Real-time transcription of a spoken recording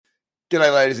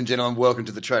G'day, ladies and gentlemen. Welcome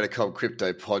to the Trader Cobb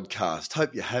Crypto Podcast.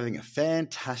 Hope you're having a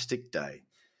fantastic day.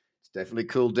 It's definitely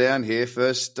cooled down here.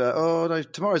 Tomorrow's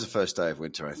the first day of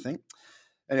winter, I think.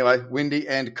 Anyway, windy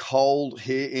and cold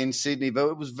here in Sydney, but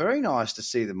it was very nice to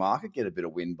see the market get a bit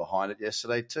of wind behind it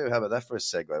yesterday too. How about that for a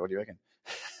segue? What do you reckon?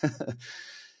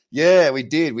 Yeah, we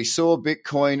did. We saw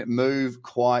Bitcoin move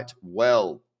quite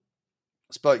well.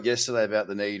 I spoke yesterday about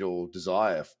the need or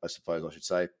desire, I suppose I should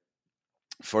say,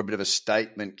 for a bit of a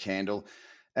statement candle,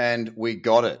 and we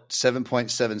got it.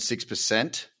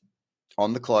 7.76%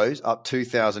 on the close, up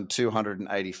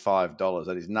 $2,285.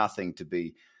 That is nothing to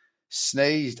be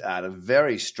sneezed at. A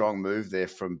very strong move there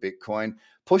from Bitcoin,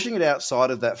 pushing it outside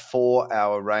of that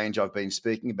 4-hour range I've been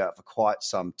speaking about for quite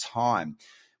some time.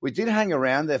 We did hang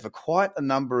around there for quite a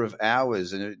number of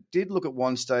hours, and it did look at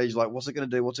one stage like, what's it going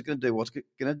to do? What's it going to do? What's it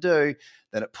going to do?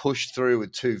 Then it pushed through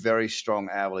with two very strong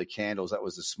hourly candles. That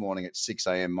was this morning at 6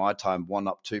 a.m. my time, one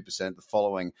up 2%, the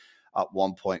following up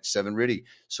 1.7%, really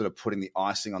sort of putting the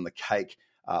icing on the cake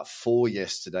for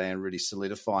yesterday and really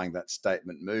solidifying that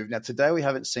statement move. Now, today we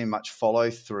haven't seen much follow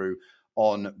through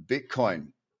on Bitcoin,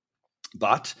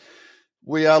 but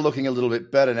we are looking a little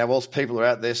bit better. Now, whilst people are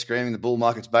out there screaming, the bull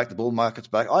market's back,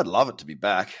 I'd love it to be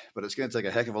back, but it's going to take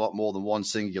a heck of a lot more than one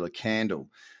singular candle.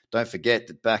 Don't forget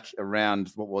that back around,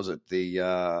 the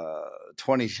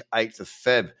 28th of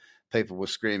Feb, people were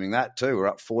screaming that too. We're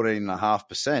up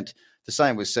 14.5%. The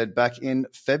same was said back in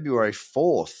February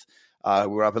 4th.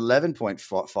 We're up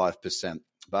 11.5%.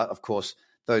 But, of course,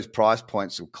 those price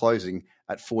points were closing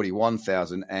at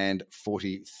 41,000 and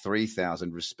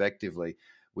 43,000 respectively.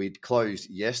 We'd closed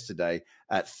yesterday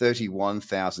at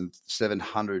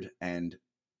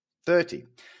 31,730.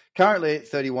 Currently at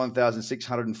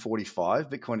 31,645.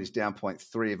 Bitcoin is down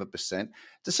 0.3%.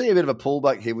 To see a bit of a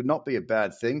pullback here would not be a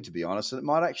bad thing, to be honest. And it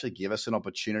might actually give us an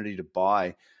opportunity to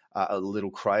buy a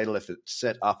little cradle if it's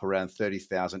set up around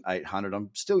 30,800.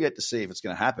 I'm still yet to see if it's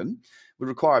going to happen. It would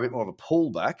require a bit more of a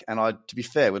pullback. And to be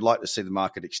fair, would like to see the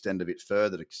market extend a bit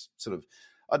further to sort of,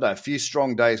 a few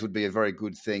strong days would be a very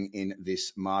good thing in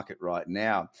this market right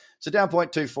now. So down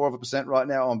 0.24% right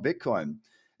now on Bitcoin.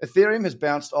 Ethereum has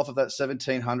bounced off of that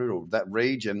 1,700 or that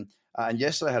region, and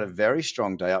yesterday had a very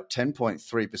strong day, up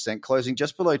 10.3%, closing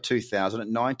just below 2,000 at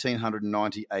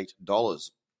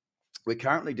 $1,998. We're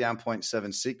currently down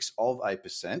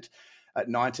 0.76% at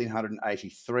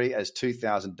 1,983, as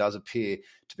 2,000 does appear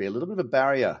to be a little bit of a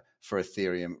barrier for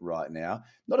Ethereum right now.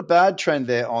 Not a bad trend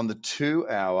there on the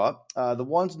 2-hour. The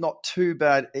one's not too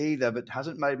bad either, but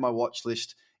hasn't made my watch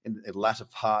list in the latter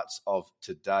parts of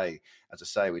today. As I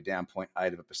say, we're down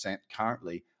 0.8%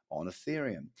 currently on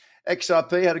Ethereum.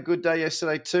 XRP had a good day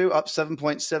yesterday too, up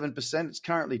 7.7%. It's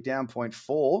currently down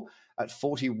 0.4% at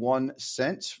 41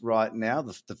 cents right now.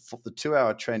 The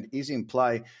 2-hour trend is in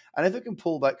play. And if it can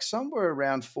pull back somewhere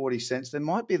around 40 cents, there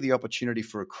might be the opportunity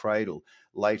for a cradle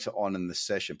later on in the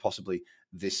session, possibly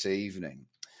this evening.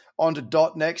 On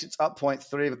to .next, it's up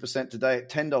 0.3% today at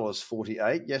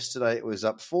 $10.48. Yesterday, it was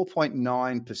up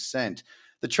 4.9%.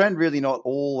 The trend really not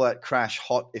all that crash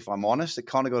hot, if I'm honest. It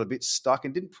kind of got a bit stuck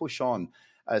and didn't push on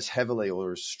as heavily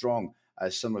or as strong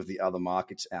as some of the other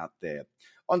markets out there.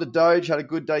 On to Doge, had a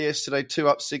good day yesterday too,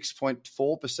 up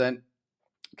 6.4%.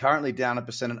 Currently down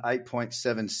 1% at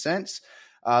 8.7 cents.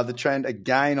 The trend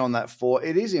again on that 4,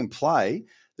 it is in play.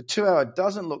 The 2-hour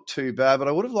doesn't look too bad, but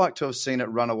I would have liked to have seen it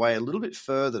run away a little bit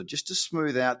further just to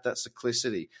smooth out that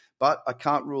cyclicity. But I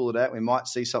can't rule it out. We might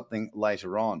see something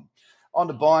later on. On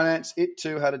to Binance, it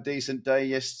too had a decent day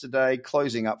yesterday,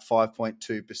 closing up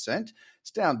 5.2%.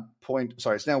 It's down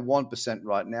 1%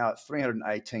 right now at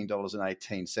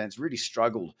 $318.18. Really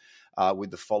struggled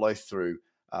with the follow through,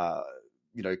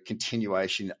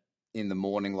 continuation in the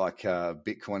morning like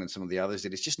Bitcoin and some of the others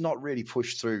did. It's just not really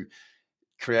pushed through,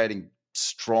 creating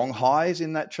strong highs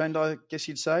in that trend, I guess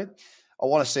you'd say. I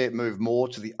want to see it move more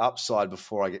to the upside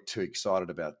before I get too excited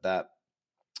about that.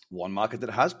 One market that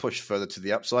has pushed further to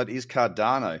the upside is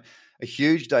Cardano. A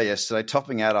huge day yesterday,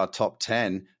 topping out our top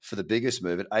 10 for the biggest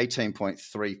move at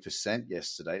 18.3%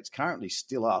 yesterday. It's currently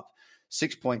still up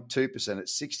 6.2% at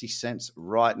 60 cents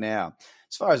right now.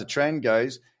 As far as the trend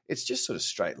goes, it's just sort of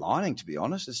straight lining, to be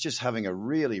honest. It's just having a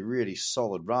really, really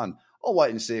solid run. I'll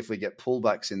wait and see if we get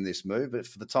pullbacks in this move, but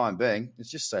for the time being, it's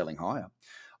just sailing higher.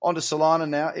 On to Solana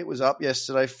now. It was up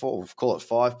yesterday for, call it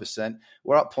 5%.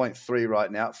 We're up 0.3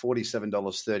 right now at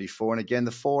 $47.34. And again,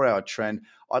 the 4-hour trend,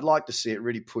 I'd like to see it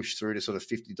really push through to sort of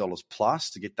 $50 plus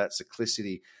to get that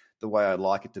cyclicity the way I'd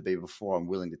like it to be before I'm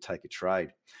willing to take a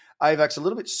trade. AVAX a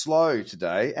little bit slow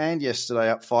today and yesterday,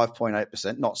 up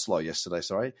 5.8%. Not slow yesterday,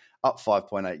 sorry. Up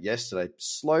 5.8 yesterday.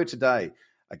 Slow today.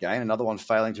 Again, another one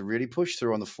failing to really push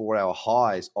through on the 4-hour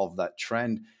highs of that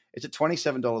trend. It's at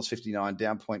 $27.59,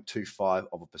 down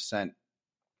 0.25%.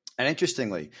 And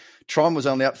interestingly, Tron was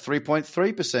only up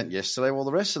 3.3% yesterday, while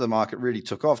the rest of the market really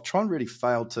took off. Tron really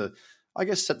failed to, I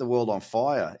guess, set the world on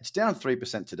fire. It's down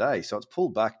 3% today, so it's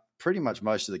pulled back pretty much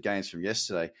most of the gains from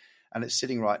yesterday, and it's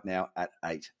sitting right now at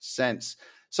 8 cents.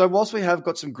 So whilst we have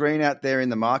got some green out there in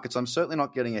the markets, I'm certainly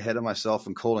not getting ahead of myself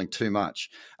and calling too much.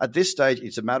 At this stage,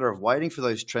 it's a matter of waiting for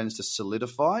those trends to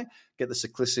solidify, get the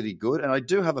cyclicity good. And I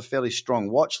do have a fairly strong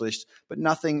watch list, but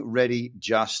nothing ready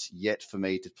just yet for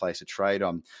me to place a trade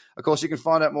on. Of course, you can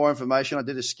find out more information. I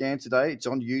did a scan today. It's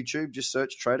on YouTube. Just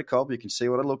search Trader Cobb. You can see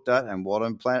what I looked at and what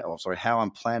I'm how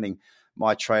I'm planning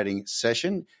my trading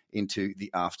session into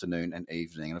the afternoon and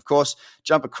evening. And of course,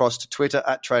 jump across to Twitter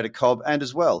at Trader Cobb and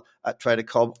as well at Trader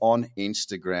Cobb on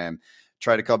Instagram.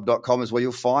 TraderCobb.com is where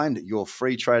you'll find your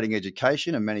free trading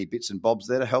education and many bits and bobs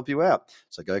there to help you out.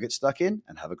 So go get stuck in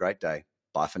and have a great day.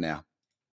 Bye for now.